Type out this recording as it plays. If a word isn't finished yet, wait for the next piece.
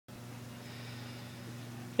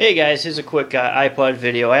Hey guys, here's a quick iPod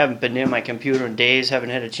video. I haven't been near my computer in days, haven't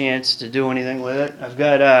had a chance to do anything with it. I've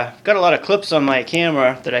got a lot of clips on my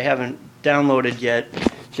camera that I haven't downloaded yet.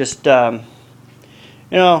 Just doing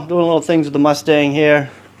little things with the Mustang here.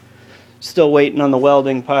 Still waiting on the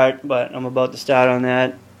welding part, but I'm about to start on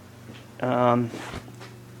that.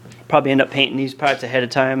 Probably end up painting these parts ahead of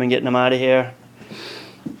time and getting them out of here.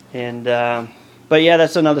 And but yeah,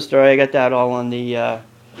 that's another story. I got that all on the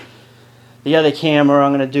other camera.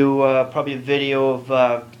 I'm going to do probably a video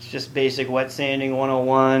of just basic wet sanding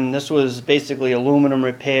 101. This was basically aluminum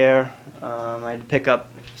repair. I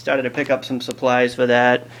started to pick up some supplies for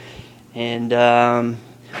that. And, oh,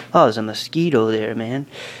 there's a mosquito there, man.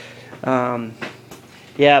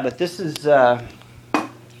 Yeah, but this is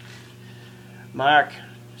Mark,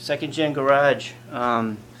 Second Gen Garage,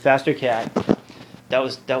 Faster Cat. That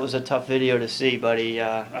was a tough video to see, buddy.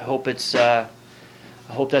 I hope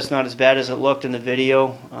that's not as bad as it looked in the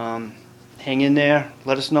video. Hang in there.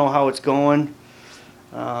 Let us know how it's going.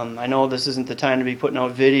 I know this isn't the time to be putting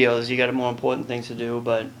out videos. You got more important things to do,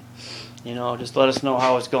 but just let us know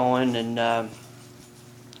how it's going. And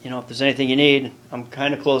if there's anything you need, I'm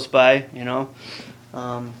kind of close by.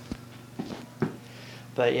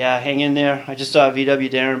 But yeah, hang in there. I just saw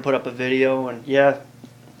VW Darren put up a video, and yeah,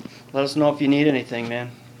 let us know if you need anything,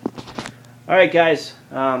 man. All right, guys.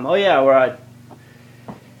 Oh yeah, we're on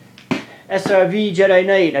SRV Jedi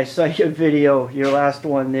Knight. I saw your video, your last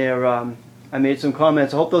one there. I made some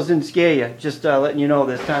comments. I hope those didn't scare you. Just letting you know,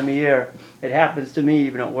 this time of year, it happens to me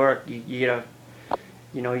even at work. You're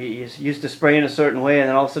used to spraying a certain way, and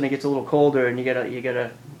then all of a sudden it gets a little colder, and you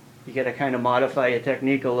gotta kind of modify your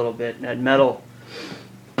technique a little bit. And that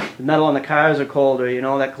the metal on the cars are colder.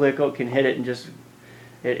 That clear coat can hit it and just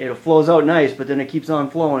it flows out nice, but then it keeps on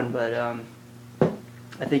flowing. But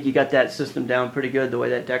I think you got that system down pretty good, the way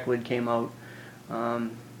that deck lid came out.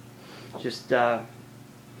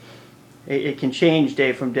 It can change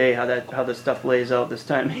day from day how the stuff lays out this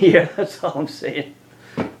time of year. That's all I'm saying.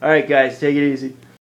 All right, guys, take it easy.